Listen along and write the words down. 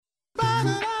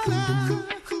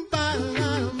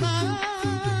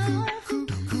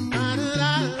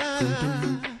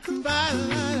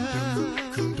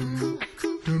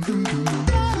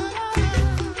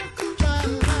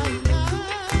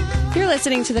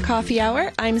listening to The Coffee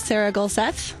Hour. I'm Sarah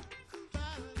Gulseth.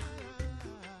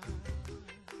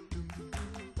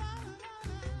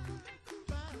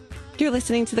 You're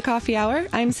listening to The Coffee Hour.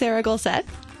 I'm Sarah Gulseth.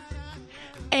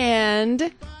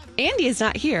 And Andy is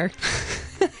not here.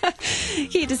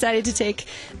 He decided to take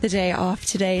the day off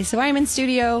today. So I'm in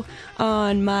studio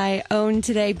on my own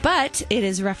today, but it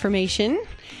is Reformation.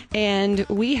 And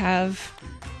we have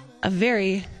a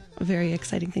very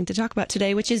exciting thing to talk about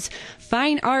today, which is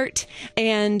fine art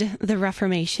and the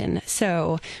Reformation.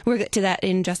 So we'll get to that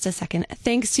in just a second.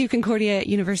 Thanks to Concordia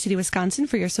University, Wisconsin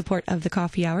for your support of the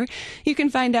Coffee Hour. You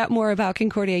can find out more about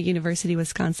Concordia University,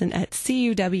 Wisconsin at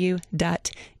cuw.edu.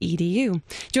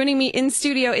 Joining me in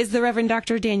studio is the Reverend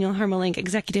Dr. Daniel Harmelink,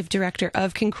 Executive Director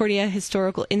of Concordia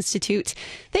Historical Institute.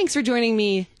 Thanks for joining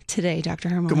me today, Dr.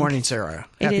 Harmelink. Good morning, Sarah.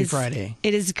 Happy Friday.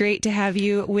 It is great to have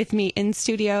you with me in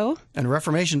studio. And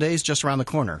Reformation Day is just around the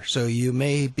corner, so you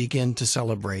may begin to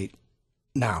celebrate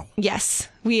now. Yes,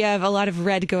 we have a lot of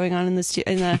red going on in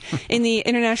the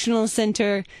International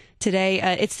Center today.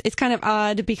 It's kind of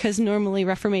odd because normally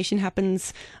Reformation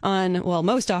happens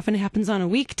most often it happens on a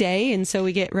weekday, and so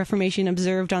we get Reformation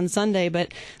observed on Sunday,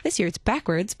 but this year it's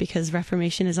backwards because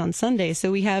Reformation is on Sunday, so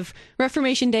we have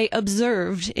Reformation Day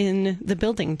observed in the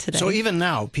building today. So even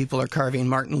now, people are carving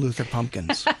Martin Luther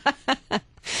pumpkins.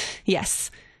 Yes.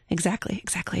 Exactly.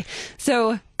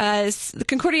 So the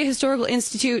Concordia Historical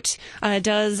Institute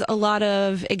does a lot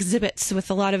of exhibits with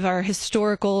a lot of our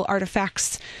historical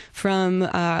artifacts from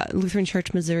Lutheran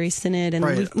Church Missouri Synod and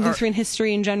Lutheran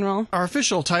history in general. Our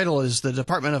official title is the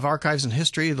Department of Archives and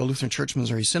History of the Lutheran Church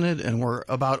Missouri Synod, and we're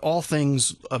about all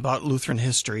things about Lutheran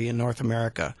history in North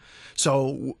America.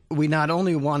 So we not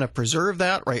only want to preserve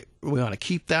that, right? We want to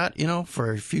keep that,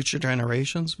 for future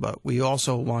generations, but we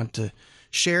also want to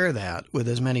share that with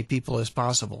as many people as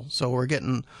possible. So we're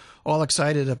getting all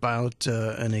excited about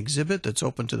an exhibit that's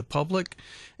open to the public,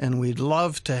 and we'd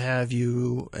love to have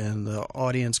you and the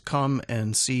audience come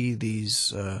and see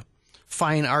these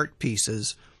fine art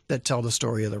pieces that tell the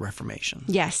story of the Reformation.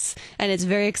 Yes, and it's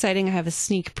very exciting. I have a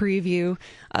sneak preview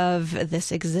of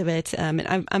this exhibit,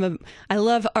 and I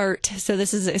love art, so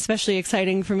this is especially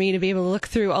exciting for me to be able to look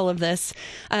through all of this.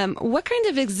 What kind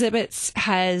of exhibits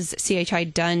has CHI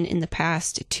done in the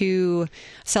past to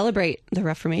celebrate the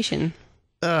Reformation?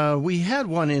 We had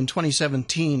one in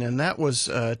 2017, and that was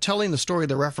telling the story of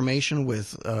the Reformation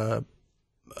with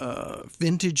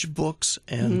vintage books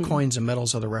and coins and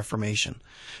medals of the Reformation.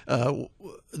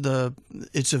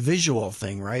 It's a visual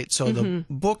thing, right? So the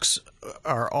books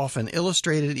are often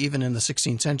illustrated, even in the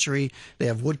 16th century. They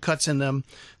have woodcuts in them.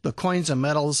 The coins and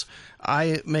medals,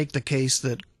 I make the case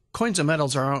that coins and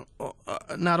medals are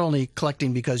not only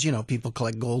collecting because, people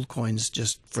collect gold coins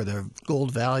just for their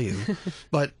gold value,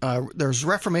 but there's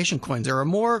Reformation coins. There are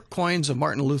more coins of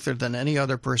Martin Luther than any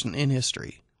other person in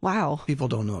history. Wow. People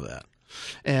don't know that.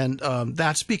 And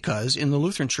that's because in the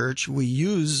Lutheran Church, we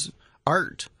use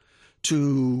art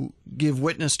to give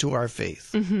witness to our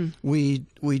faith. We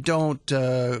don't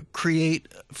create,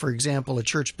 for example, a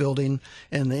church building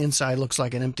and the inside looks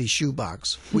like an empty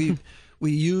shoebox. We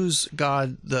use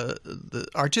the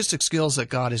artistic skills that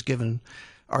God has given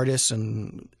artists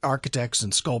and architects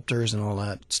and sculptors and all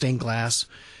that, stained glass,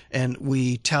 and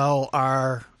we tell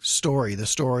our story, the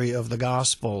story of the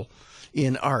gospel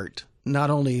in art,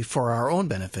 not only for our own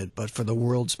benefit, but for the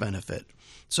world's benefit.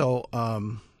 So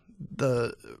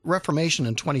the Reformation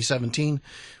in 2017,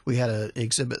 we had an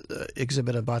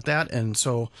exhibit about that. And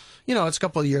so, it's a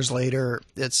couple of years later.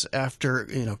 It's after,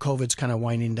 COVID's kind of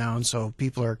winding down, so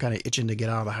people are kind of itching to get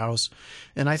out of the house.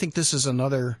 And I think this is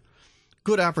another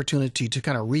good opportunity to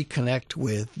kind of reconnect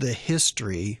with the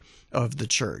history of the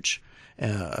church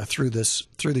through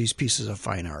these pieces of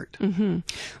fine art.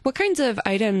 What kinds of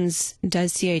items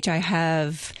does CHI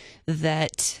have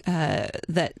that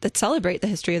celebrate the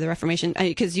history of the Reformation?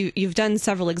 Because you've done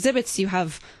several exhibits, you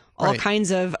have all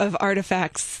kinds of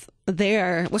artifacts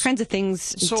there. What kinds of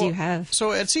things do you have?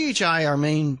 So at CHI, our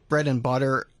main bread and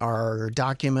butter are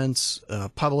documents,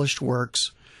 published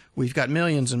works. We've got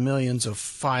millions and millions of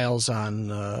files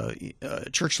on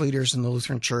church leaders in the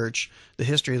Lutheran Church, the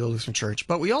history of the Lutheran Church,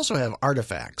 but we also have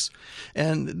artifacts.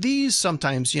 And these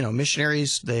sometimes,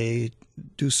 missionaries, they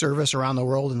do service around the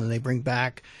world and then they bring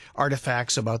back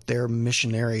artifacts about their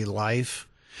missionary life.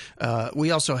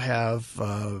 We also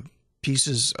have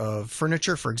pieces of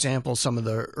furniture. For example, some of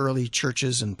the early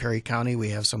churches in Perry County, we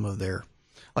have some of their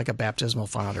like a baptismal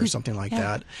font or something like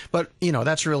that. But,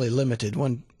 that's really limited.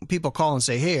 When people call and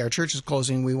say, hey, our church is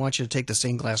closing, we want you to take the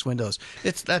stained glass windows,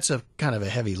 that's a kind of a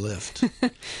heavy lift.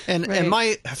 And Right. and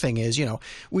my thing is,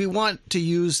 we want to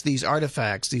use these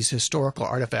artifacts, these historical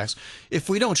artifacts. If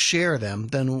we don't share them,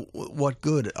 then what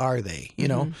good are they?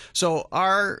 So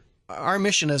our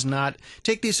mission is not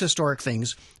take these historic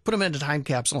things, put them in a time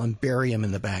capsule, and bury them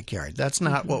in the backyard. That's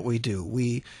not what we do.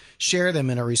 We share them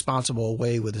in a responsible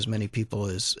way with as many people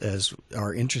as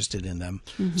are interested in them.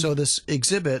 So this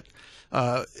exhibit,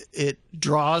 it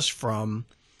draws from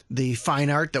the fine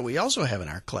art that we also have in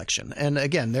our collection. And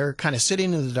again, they're kind of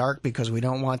sitting in the dark because we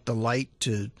don't want the light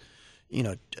to,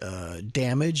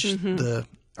 damage the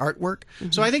artwork.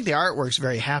 So I think the artwork's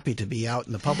very happy to be out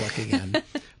in the public again.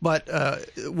 But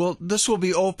this will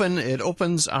be open. It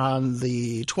opens on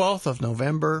the 12th of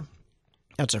November.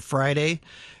 That's a Friday,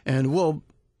 and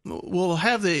we'll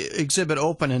have the exhibit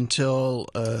open until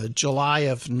July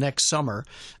of next summer,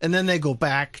 and then they go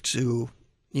back to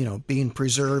being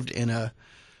preserved in a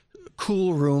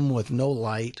cool room with no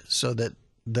light, so that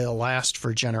they'll last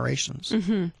for generations.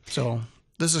 So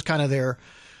this is kind of their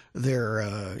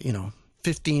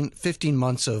 15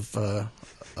 months of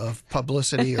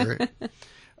publicity or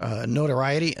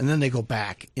notoriety, and then they go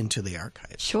back into the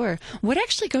archives. Sure. What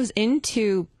actually goes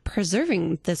into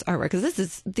preserving this artwork?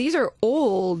 Because these are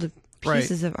old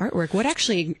pieces of artwork. What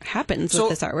actually happens with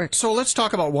this artwork? So let's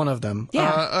talk about one of them.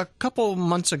 Yeah. A couple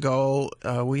months ago,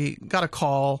 we got a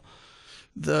call.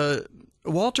 The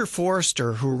Walter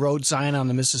Forrester, who wrote Zion on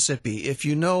the Mississippi, if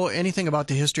you know anything about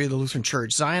the history of the Lutheran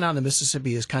Church, Zion on the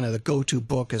Mississippi is kind of the go-to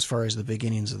book as far as the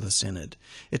beginnings of the Synod.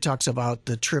 It talks about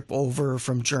the trip over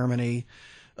from Germany,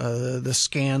 the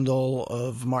scandal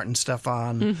of Martin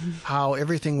Stephan, how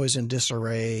everything was in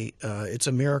disarray. It's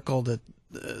a miracle that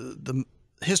the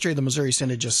history of the Missouri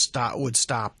Synod just would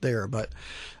stop there. But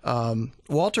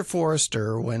Walter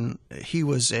Forrester, when he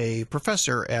was a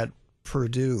professor at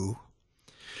Purdue,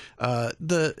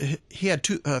 he had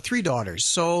three daughters.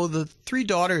 So the three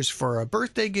daughters, for a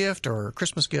birthday gift or a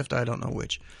Christmas gift, I don't know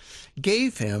which,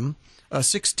 gave him a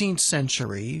 16th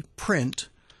century print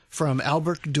from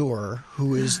Albrecht Dürer,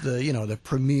 who is the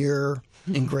premier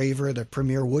engraver, the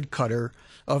premier woodcutter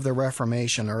of the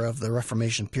Reformation, or of the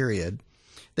Reformation period.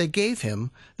 They gave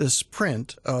him this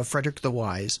print of Friedrich the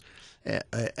Wise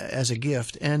as a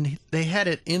gift, and they had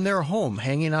it in their home,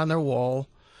 hanging on their wall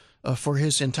for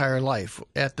his entire life.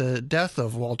 At the death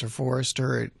of Walter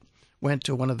Forrester, it went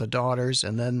to one of the daughters,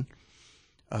 and then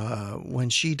when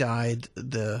she died,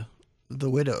 the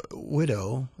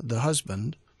widow, the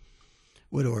husband,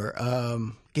 widower,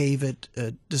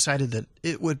 decided that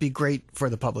it would be great for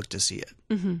the public to see it.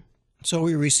 So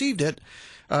we received it.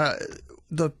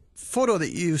 The photo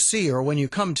that you see, or when you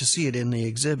come to see it in the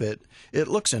exhibit, it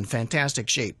looks in fantastic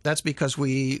shape. That's because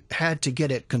we had to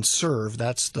get it conserved.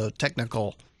 That's the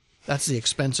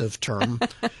expensive term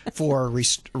for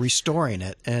restoring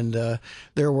it. And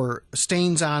there were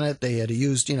stains on it. They had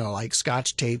used, like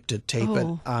Scotch tape to tape it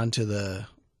onto the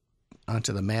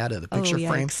mat of the picture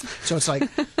frame. So it's like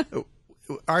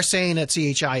our saying at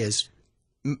CHI is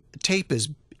tape is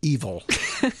evil.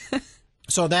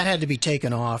 So that had to be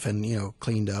taken off and,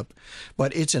 cleaned up,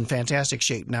 but it's in fantastic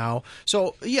shape now.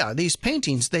 So yeah, these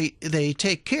paintings, they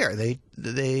take care.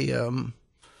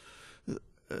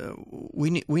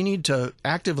 We need to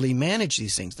actively manage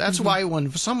these things. That's why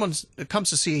when someone comes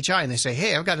to CHI and they say,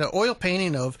 hey, I've got an oil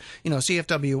painting of,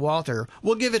 CFW Walther,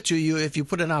 we'll give it to you if you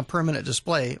put it on permanent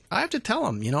display. I have to tell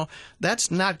them,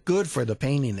 that's not good for the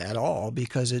painting at all,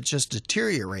 because it just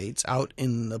deteriorates out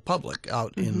in the public,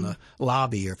 out in the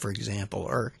lobby, or, for example,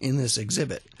 or in this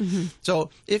exhibit. So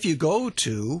if you go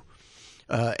to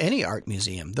any art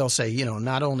museum, they'll say,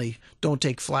 not only don't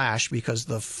take flash, because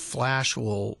the flash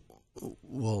will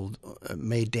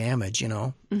may damage,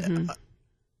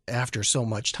 after so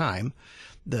much time.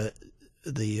 The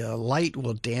light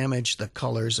will damage the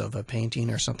colors of a painting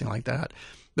or something like that.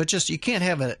 But just, you can't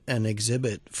have an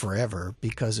exhibit forever,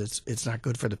 because it's not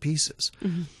good for the pieces.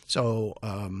 So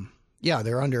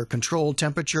they're under controlled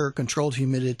temperature, controlled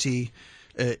humidity.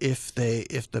 If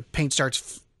the paint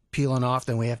starts peeling off,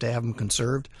 then we have to have them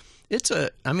conserved.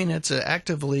 They're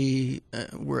actively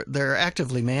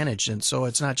managed, and so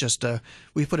it's not just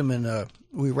we put them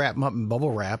we wrap them up in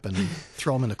bubble wrap and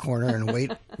throw them in the corner and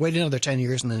wait another 10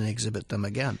 years and then exhibit them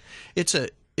again. It's a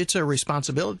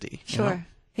responsibility. Sure.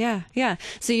 Yeah.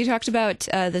 So you talked about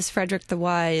this Friedrich the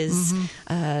Wise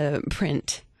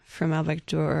print from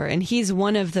Albrecht Dürer, and he's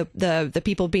one of the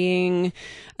people being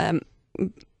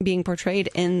being portrayed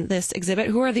in this exhibit.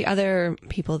 Who are the other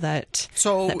people that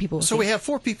people will see? We have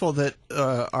 4 people that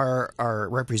are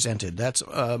represented. That's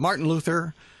Martin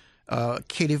Luther,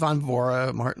 Katie von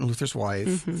Bora, Martin Luther's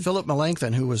wife, Philipp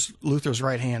Melanchthon, who was Luther's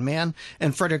right-hand man,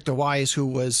 and Friedrich the Wise, who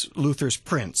was Luther's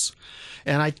prince.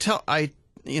 And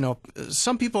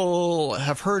some people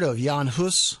have heard of Jan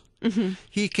Hus.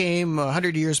 He came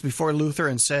 100 years before Luther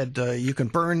and said, you can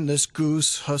burn this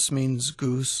goose. Hus means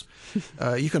goose.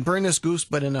 You can burn this goose,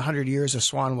 but in 100 years a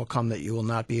swan will come that you will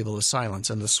not be able to silence.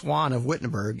 And the swan of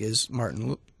Wittenberg is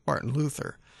Martin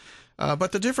Luther.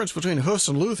 But the difference between Hus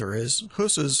and Luther is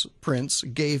Hus's prince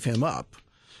gave him up,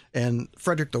 and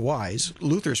Friedrich the Wise,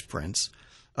 Luther's prince,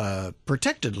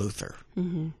 protected Luther.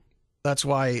 That's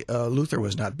why Luther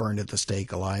was not burned at the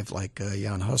stake alive like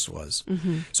Jan Hus was.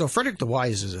 So Friedrich the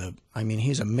Wise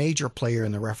he's a major player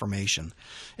in the Reformation.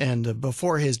 And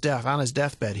before his death, on his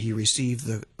deathbed, he received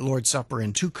the Lord's Supper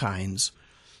in 2 kinds,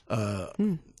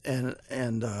 and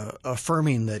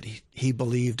affirming that he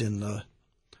believed in the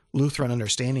Lutheran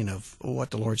understanding of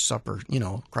what the Lord's Supper,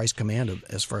 Christ commanded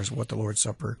as far as what the Lord's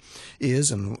Supper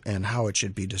is and how it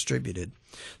should be distributed.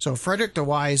 So Friedrich the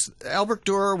Wise, Albrecht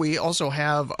Dürer, we also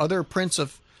have other prints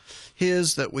of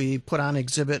his that we put on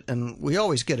exhibit, and we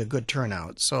always get a good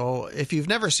turnout. So if you've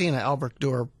never seen an Albrecht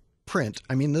Dürer print,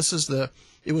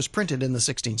 it was printed in the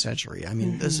 16th century.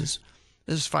 This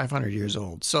is 500 years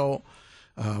old. So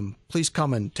please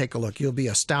come and take a look. You'll be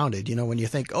astounded, when you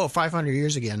think, 500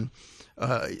 years again.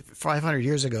 500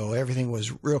 years ago, everything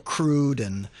was real crude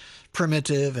and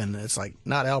primitive, and it's like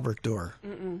not Albrecht Dürer.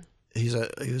 He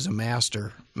was a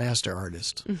master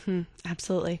artist.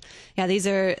 Absolutely, yeah. These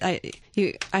are I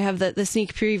have the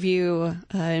sneak preview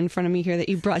in front of me here that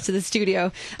you brought to the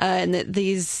studio, and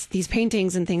these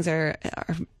paintings and things are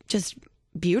just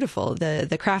beautiful.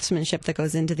 The craftsmanship that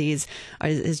goes into these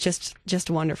is just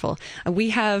wonderful.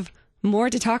 We have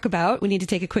more to talk about. We need to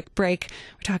take a quick break.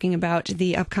 We're talking about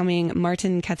the upcoming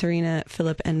Martin, Katharina,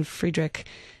 Philipp, and Friedrich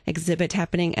exhibit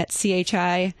happening at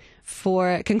CHI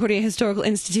for Concordia Historical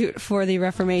Institute for the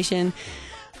Reformation.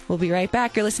 We'll be right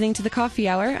back. You're listening to The Coffee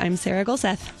Hour. I'm Sarah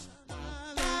Golseth.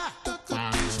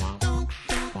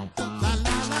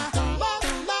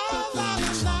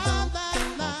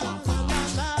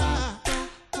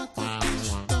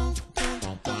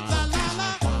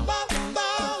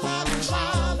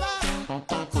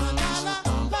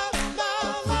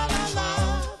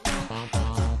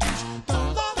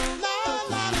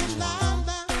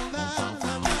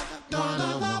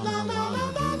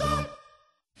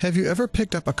 Have you ever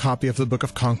picked up a copy of the Book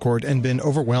of Concord and been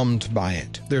overwhelmed by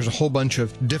it? There's a whole bunch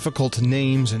of difficult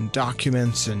names and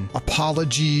documents and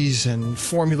apologies and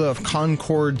formula of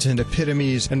concords and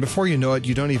epitomes, and before you know it,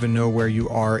 you don't even know where you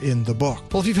are in the book.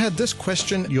 Well, if you've had this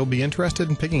question, you'll be interested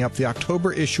in picking up the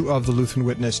October issue of the Lutheran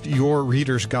Witness, your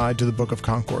reader's guide to the Book of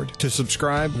Concord. To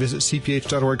subscribe, visit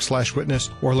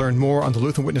cph.org/witness or learn more on the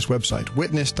Lutheran Witness website,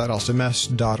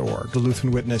 witness.lcms.org. The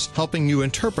Lutheran Witness, helping you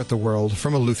interpret the world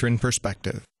from a Lutheran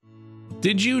perspective.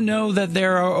 Did you know that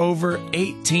there are over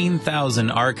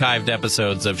 18,000 archived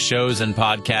episodes of shows and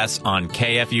podcasts on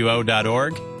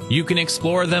kfuo.org? You can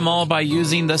explore them all by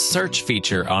using the search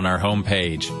feature on our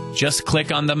homepage. Just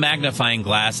click on the magnifying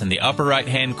glass in the upper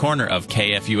right-hand corner of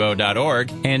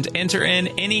kfuo.org and enter in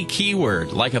any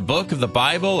keyword, like a book of the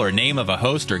Bible or name of a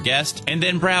host or guest, and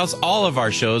then browse all of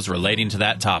our shows relating to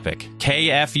that topic.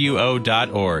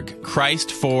 kfuo.org.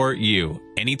 Christ for you.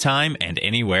 Anytime and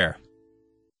anywhere.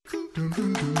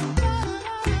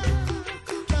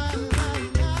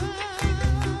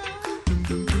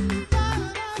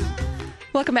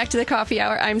 Welcome back to the Coffee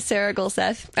Hour. I'm Sarah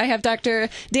Golseth. I have Dr.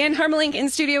 Dan Harmelink in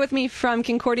studio with me from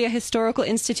Concordia Historical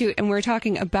Institute, and we're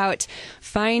talking about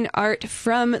fine art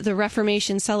from the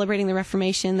Reformation, celebrating the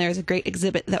Reformation. There's a great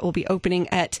exhibit that will be opening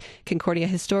at Concordia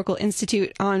Historical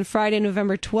Institute on Friday,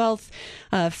 November 12th.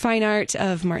 Fine art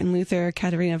of Martin Luther,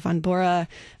 Katharina von Bora,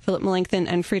 Philipp Melanchthon,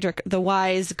 and Friedrich the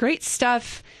Wise. Great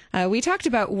stuff. We talked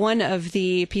about one of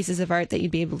the pieces of art that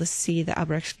you'd be able to see, the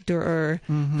Albrecht Dürer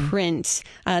print.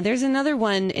 There's another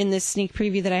one in this sneak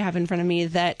preview that I have in front of me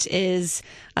that is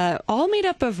all made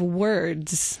up of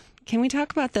words. Can we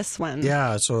talk about this one?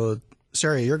 Yeah, so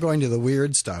Sarah, you're going to the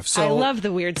weird stuff. So I love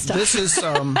the weird stuff. This is,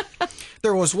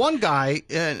 there was one guy,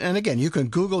 and again, you can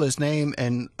Google his name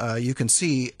and you can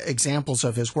see examples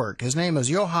of his work. His name is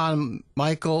Johann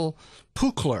Michael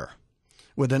Puchler,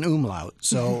 with an umlaut.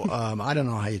 So I don't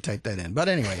know how you type that in. But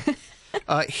anyway,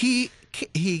 he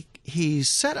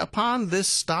set upon this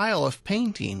style of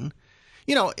painting.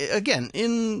 You know, again,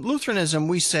 in Lutheranism,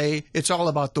 we say it's all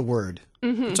about the Word.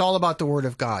 It's all about the Word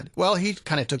of God. Well, he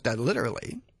kind of took that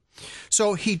literally.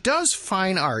 So he does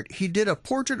fine art. He did a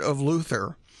portrait of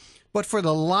Luther, but for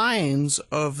the lines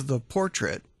of the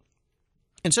portrait,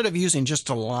 instead of using just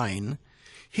a line,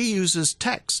 he uses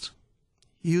text.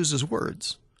 He uses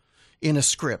words in a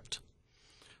script.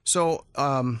 So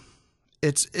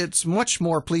it's much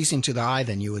more pleasing to the eye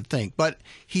than you would think. But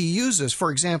he uses,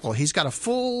 for example, he's got a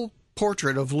full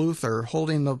portrait of Luther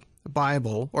holding the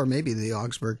Bible, or maybe the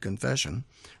Augsburg Confession.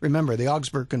 Remember, the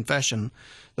Augsburg Confession,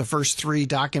 the first three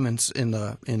documents in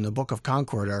the Book of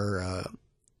Concord are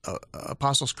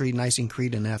Apostles' Creed, Nicene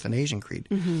Creed, and Athanasian Creed.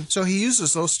 Mm-hmm. So he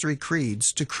uses those three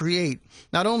creeds to create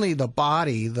not only the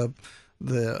body, the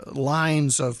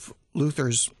lines of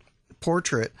Luther's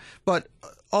portrait, but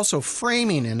also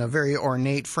framing in a very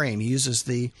ornate frame. He uses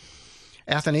the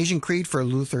Athanasian Creed for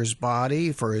Luther's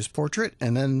body, for his portrait,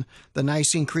 and then the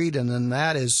Nicene Creed, and then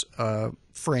that is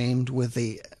framed with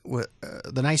the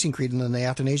Nicene Creed, and then the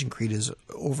Athanasian Creed is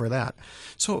over that.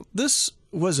 So this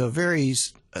was a very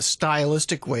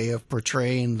stylistic way of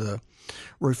portraying the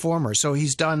Reformer. So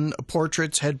he's done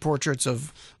portraits, head portraits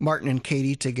of Martin and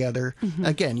Katie together, mm-hmm.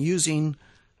 again, using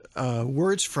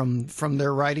words from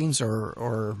their writings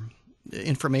or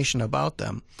information about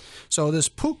them. So this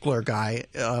Pukler guy,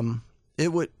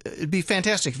 it'd be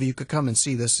fantastic if you could come and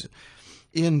see this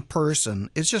in person.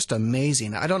 It's just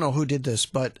amazing. I don't know who did this,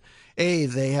 but A,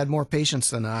 they had more patience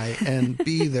than I, and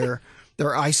B, their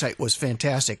eyesight was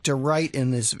fantastic. To write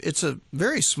in this, it's a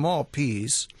very small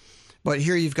piece, but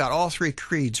here you've got all three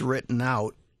creeds written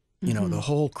out. You know, mm-hmm. the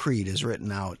whole creed is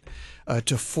written out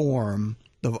to form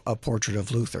a portrait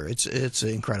of Luther. It's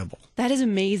incredible. That is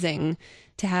amazing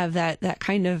to have that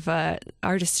kind of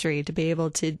artistry, to be able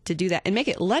to do that and make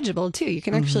it legible too. You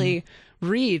can actually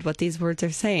read what these words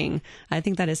are saying. I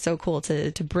think that is so cool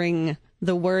to bring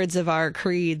the words of our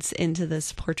creeds into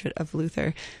this portrait of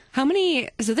Luther. How many?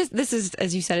 So this is,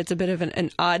 as you said, it's a bit of an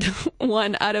odd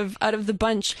one out of the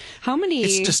bunch. How many?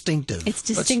 It's distinctive. It's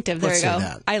distinctive. There you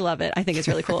go. I love it. I think it's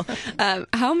really cool.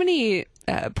 How many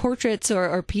portraits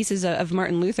or pieces of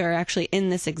Martin Luther are actually in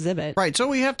this exhibit? Right. So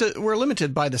we're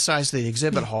limited by the size of the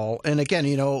exhibit hall. And again,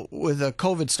 with the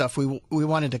COVID stuff, we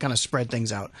wanted to kind of spread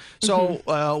things out. So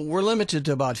we're limited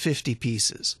to about 50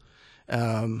 pieces.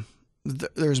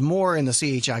 There's more in the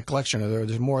CHI collection, or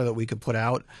there's more that we could put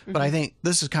out. Mm-hmm. But I think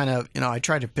this is kind of, I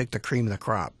tried to pick the cream of the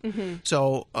crop. Mm-hmm.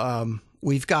 So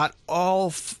we've got all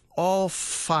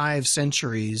 5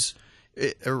 centuries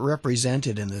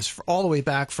represented in this, all the way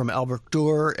back from Albert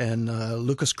Dürer and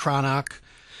Lucas Cranach.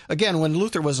 Again, when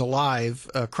Luther was alive,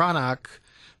 Cranach,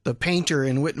 the painter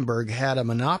in Wittenberg, had a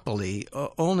monopoly.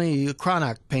 Only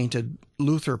Cranach painted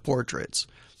Luther portraits.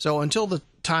 So until the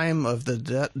time of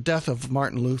the death of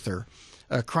Martin Luther,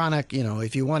 Cranach,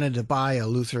 if you wanted to buy a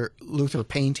Luther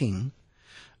painting,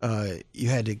 you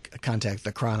had to contact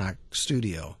the Cranach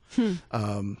studio.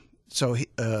 So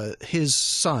his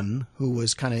son, who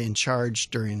was kind of in charge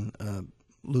during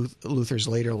Luther's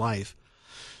later life,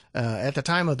 at the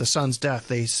time of the son's death,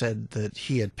 they said that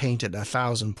he had painted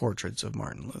 1,000 portraits of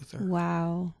Martin Luther.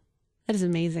 Wow, that is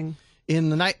amazing. In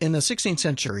the 16th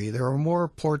century, there were more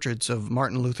portraits of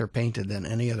Martin Luther painted than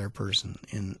any other person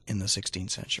in the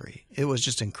 16th century. It was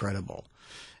just incredible.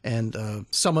 And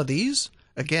some of these,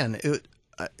 again,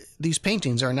 these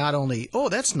paintings are not only,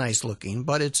 that's nice looking,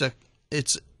 but it's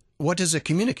what does it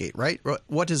communicate, right?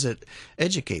 What does it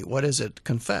educate? What does it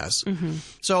confess? Mm-hmm.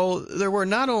 So there were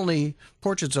not only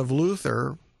portraits of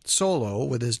Luther solo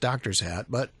with his doctor's hat,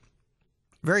 but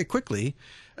very quickly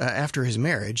after his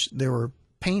marriage, there were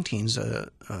paintings,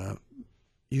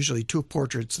 usually 2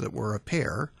 portraits that were a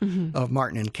pair, mm-hmm. of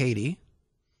Martin and Katie,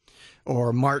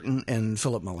 or Martin and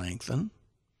Philipp Melanchthon,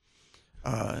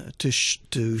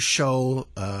 to show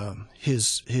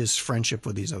his friendship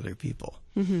with these other people.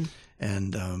 Mm-hmm.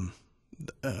 And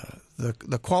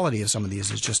the quality of some of these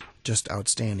is just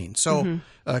outstanding. So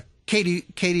mm-hmm.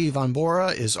 Katie von Bora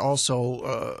is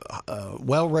also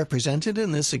well represented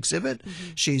in this exhibit.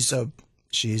 Mm-hmm.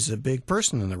 She's a big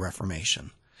person in the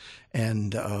Reformation,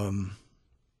 and the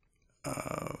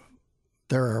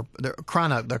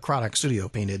Cranach studio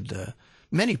painted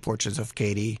many portraits of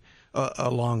Katie,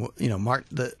 along with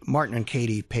the Martin and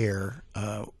Katie pair.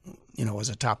 Was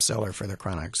a top seller for the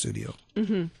Cranach studio.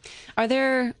 Mm-hmm. Are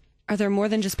there more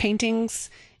than just paintings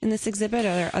in this exhibit?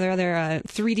 Are there other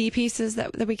 3D pieces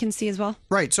that we can see as well?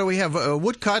 Right. So we have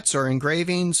woodcuts or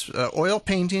engravings, oil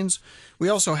paintings. We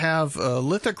also have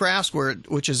lithographs,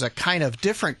 which is a kind of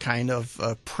different kind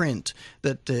of print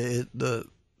that the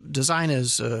design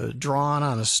is drawn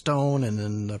on a stone, and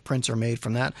then the prints are made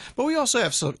from that. But we also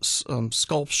have some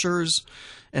sculptures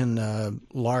and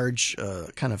large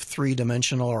kind of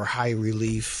three-dimensional or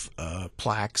high-relief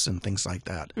plaques and things like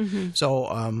that.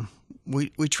 So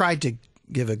we tried to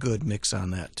give a good mix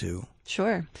on that too.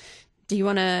 Sure. Do you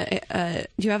want to?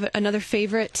 Do you have another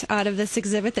favorite out of this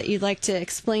exhibit that you'd like to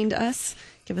explain to us?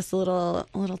 Give us a little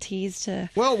tease for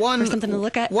something to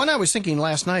look at. One I was thinking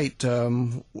last night.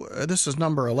 This is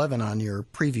number 11 on your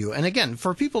preview. And again,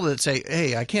 for people that say,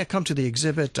 "Hey, I can't come to the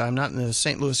exhibit. I'm not in the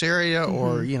St. Louis area,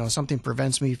 or something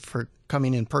prevents me from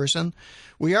coming in person,"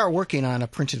 we are working on a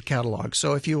printed catalog.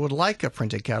 So if you would like a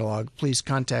printed catalog, please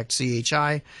contact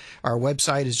CHI. Our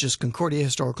website is just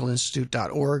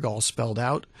concordiahistoricalinstitute.org, all spelled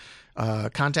out.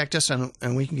 Contact us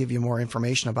and we can give you more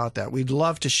information about that. We'd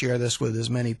love to share this with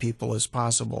as many people as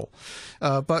possible.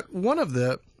 But one of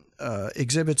the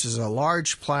exhibits is a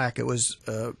large plaque. It was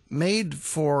made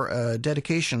for a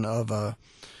dedication of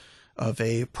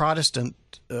a Protestant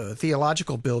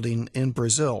theological building in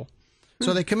Brazil.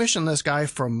 So they commissioned this guy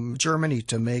from Germany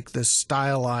to make this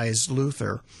stylized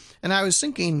Luther. And I was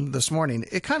thinking this morning,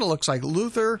 it kind of looks like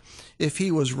Luther if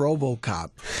he was RoboCop.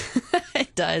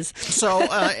 It does. So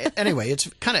anyway, it's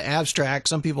kind of abstract.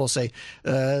 Some people say,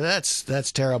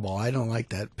 that's terrible. I don't like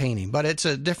that painting. But it's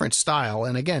a different style.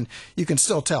 And again, you can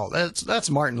still tell that's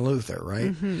Martin Luther,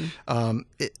 right?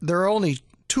 There are only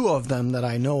two of them that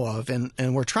I know of, and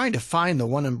we're trying to find the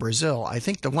one in Brazil. I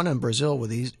think the one in Brazil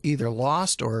was either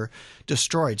lost or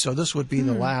destroyed. So this would be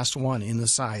the last one in the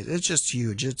size. It's just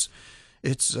huge.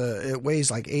 It weighs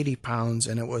like 80 pounds,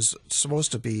 and it was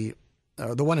supposed to be,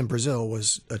 the one in Brazil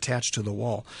was attached to the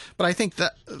wall. But I think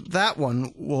that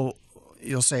one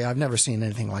you'll say, I've never seen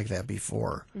anything like that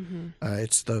before.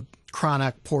 It's the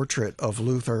chronic portrait of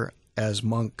Luther as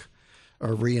monk,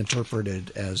 or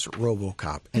reinterpreted as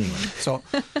RoboCop. Anyway, so,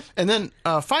 and then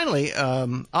finally,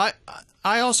 I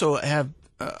also have.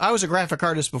 I was a graphic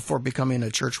artist before becoming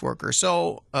a church worker,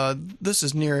 so this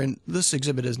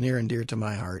exhibit is near and dear to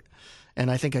my heart, and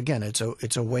I think again it's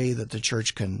a way that the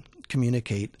church can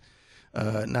communicate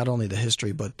not only the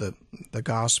history but the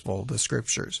gospel, the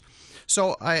scriptures.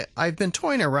 So I've been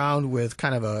toying around with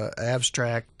kind of a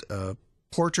abstract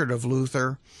portrait of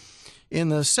Luther. In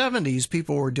the 70s,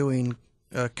 people were doing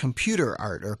computer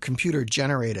art or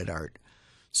computer-generated art.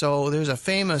 So there's a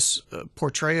famous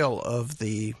portrayal of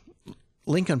the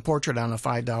Lincoln portrait on a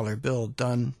 $5 bill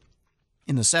done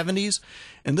in the 70s,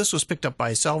 and this was picked up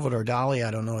by Salvador Dali.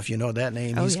 I don't know if you know that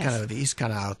name. He's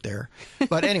kind of out there.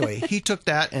 But anyway, he took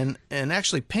that and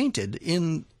actually painted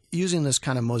in using this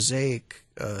kind of mosaic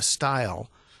style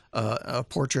a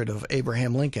portrait of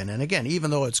Abraham Lincoln. And again, even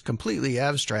though it's completely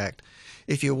abstract,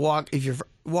 if you walk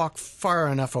far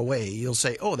enough away, you'll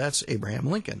say, "Oh, that's Abraham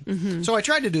Lincoln." So I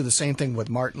tried to do the same thing with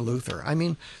Martin Luther. I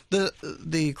mean,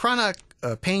 the chronic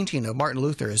painting of Martin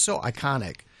Luther is so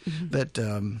iconic that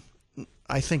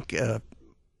I think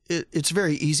it's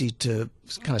very easy to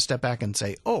kind of step back and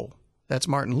say, "Oh, that's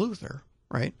Martin Luther,"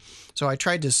 right? So I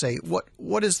tried to say,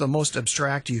 what is the most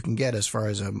abstract you can get as far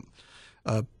as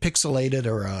a pixelated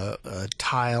or a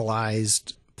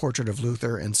tilized portrait of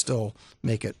Luther and still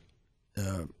make it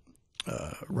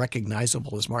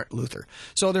recognizable as Martin Luther.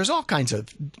 So there's all kinds of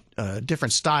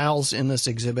different styles in this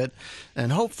exhibit,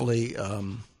 and hopefully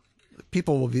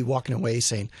people will be walking away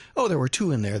saying, "Oh, there were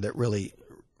two in there that really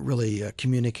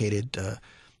communicated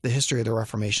the history of the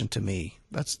Reformation to me."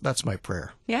 That's my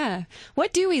prayer. Yeah.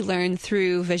 What do we learn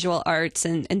through visual arts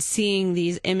and seeing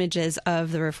these images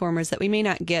of the Reformers that we may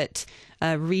not get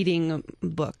reading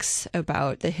books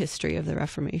about the history of the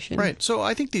Reformation? Right. So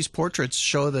I think these portraits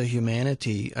show the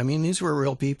humanity. I mean, these were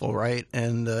real people, right?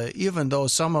 And even though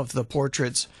some of the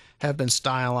portraits have been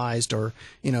stylized, or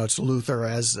it's Luther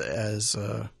as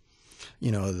the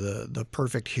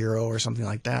perfect hero or something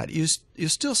like that, you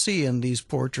still see in these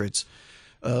portraits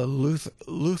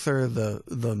Luther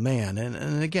the man.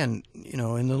 And again,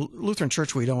 in the Lutheran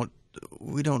Church we don't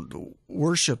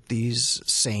worship these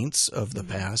saints of the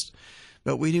past,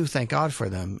 but we do thank God for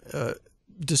them,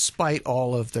 despite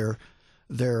all of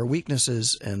their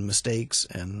weaknesses and mistakes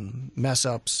and mess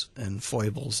ups and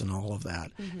foibles and all of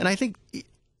that. And I think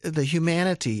the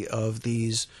humanity of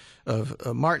these of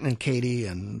Martin and Katie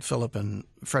and Philipp and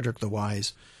Friedrich the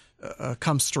Wise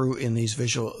comes through in these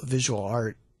visual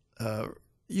art.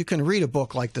 You can read a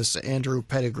book like this Andrew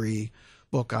Pedigree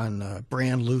book on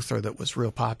Brand Luther that was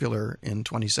real popular in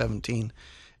 2017,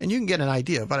 and you can get an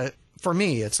idea. But for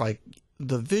me, it's like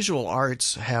the visual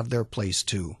arts have their place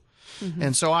too.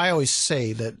 And so I always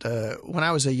say that when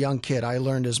I was a young kid, I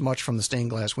learned as much from the stained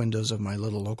glass windows of my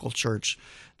little local church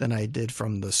than I did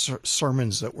from the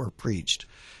sermons that were preached.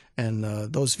 And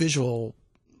those visual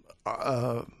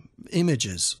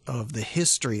images of the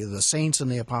history of the saints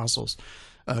and the apostles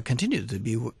continue to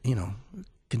be,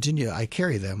 I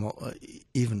carry them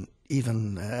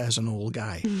even as an old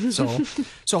guy.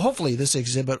 So hopefully this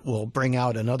exhibit will bring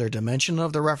out another dimension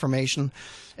of the Reformation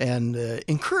and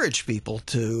encourage people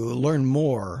to learn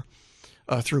more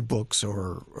through books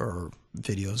or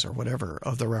videos or whatever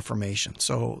of the Reformation.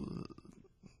 So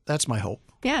that's my hope.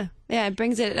 Yeah, it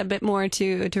brings it a bit more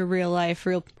to real life,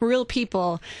 real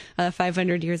people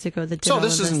 500 years ago that did So all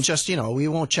this of isn't just, we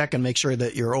won't check and make sure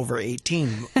that you're over 18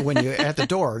 when you're at the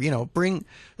door. Bring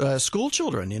school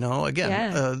children,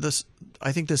 again,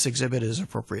 I think this exhibit is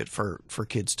appropriate for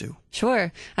kids too.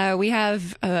 Sure. We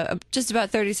have just about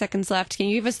 30 seconds left. Can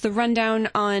you give us the rundown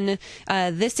on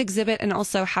this exhibit and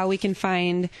also how we can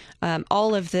find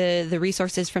all of the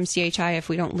resources from CHI if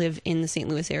we don't live in the St.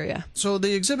 Louis area? So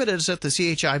the exhibit is at the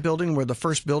CHI building. We're the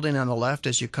first building on the left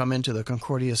as you come into the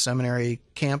Concordia Seminary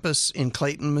campus in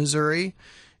Clayton, Missouri.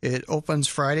 It opens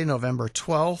Friday, November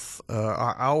 12th.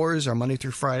 Our hours are Monday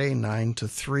through Friday, 9 to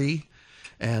 3.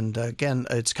 And again,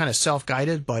 it's kind of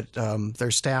self-guided, but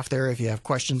there's staff there. If you have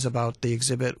questions about the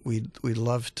exhibit, we'd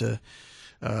love to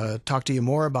talk to you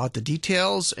more about the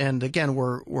details. And again,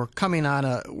 we're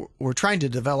trying to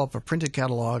develop a printed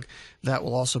catalog that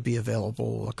will also be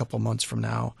available a couple months from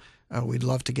now. We'd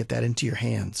love to get that into your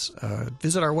hands.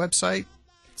 Visit our website,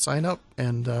 sign up,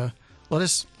 and let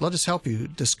us help you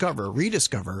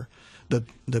rediscover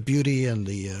the beauty and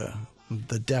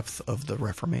the depth of the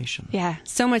Reformation. Yeah,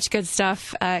 so much good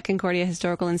stuff at Concordia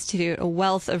Historical Institute, a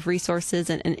wealth of resources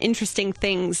and interesting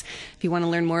things if you want to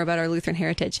learn more about our Lutheran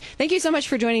heritage. Thank you so much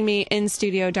for joining me in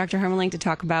studio, Dr. Harmelink, to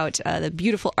talk about the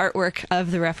beautiful artwork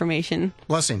of the Reformation.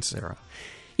 Blessings, Sarah.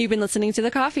 You've been listening to The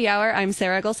Coffee Hour. I'm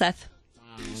Sarah Golseth.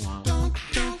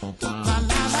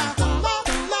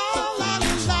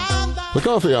 The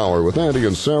Coffee Hour with Andy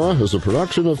and Sarah is a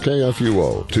production of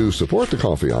KFUO. To support the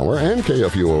Coffee Hour and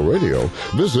KFUO Radio,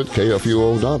 visit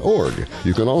KFUO.org.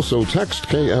 You can also text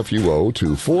KFUO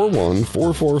to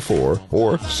 41444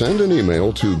 or send an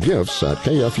email to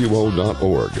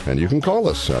gifts@KFUO.org. And you can call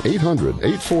us at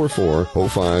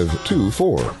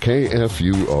 800-844-0524.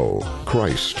 KFUO.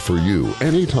 Christ for you,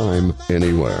 anytime,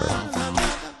 anywhere.